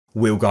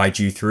We'll guide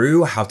you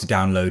through how to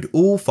download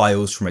all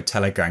files from a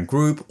Telegram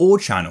group or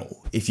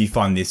channel. If you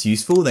find this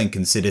useful, then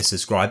consider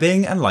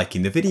subscribing and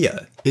liking the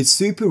video. It's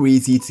super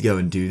easy to go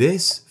and do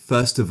this.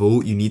 First of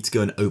all, you need to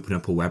go and open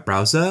up a web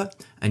browser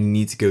and you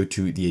need to go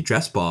to the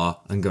address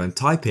bar and go and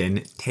type in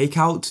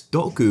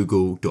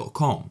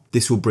takeout.google.com.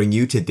 This will bring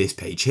you to this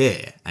page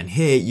here, and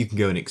here you can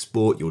go and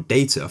export your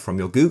data from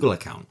your Google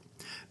account.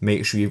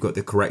 Make sure you've got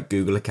the correct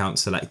Google account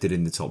selected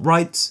in the top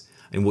right,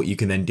 and what you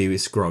can then do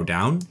is scroll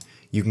down.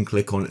 You can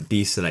click on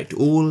deselect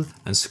all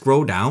and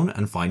scroll down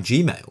and find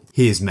Gmail.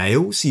 Here's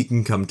mail, so you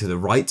can come to the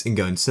right and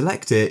go and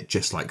select it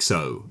just like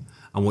so.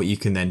 And what you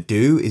can then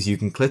do is you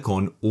can click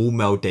on all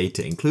mail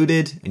data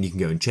included and you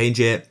can go and change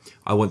it.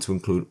 I want to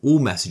include all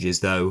messages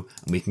though,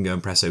 and we can go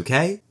and press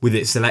OK. With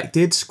it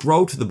selected,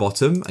 scroll to the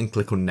bottom and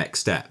click on next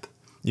step.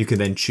 You can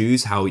then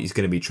choose how it's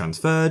going to be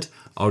transferred.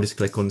 I'll just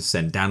click on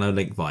send download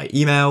link via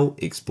email,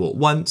 export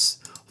once,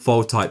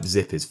 file type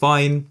zip is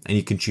fine, and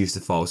you can choose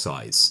the file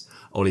size.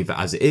 I'll leave it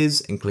as it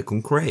is and click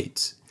on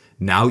create.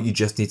 Now you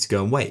just need to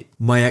go and wait.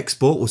 My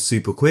export was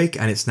super quick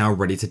and it's now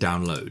ready to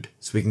download.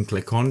 So we can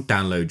click on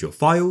download your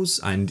files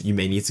and you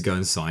may need to go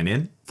and sign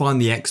in. Find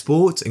the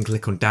export and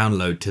click on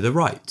download to the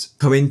right.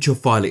 Come into your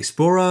file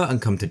explorer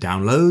and come to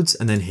downloads,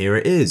 and then here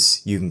it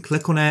is. You can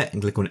click on it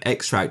and click on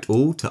extract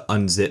all to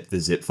unzip the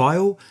zip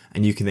file,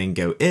 and you can then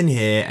go in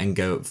here and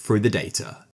go through the data.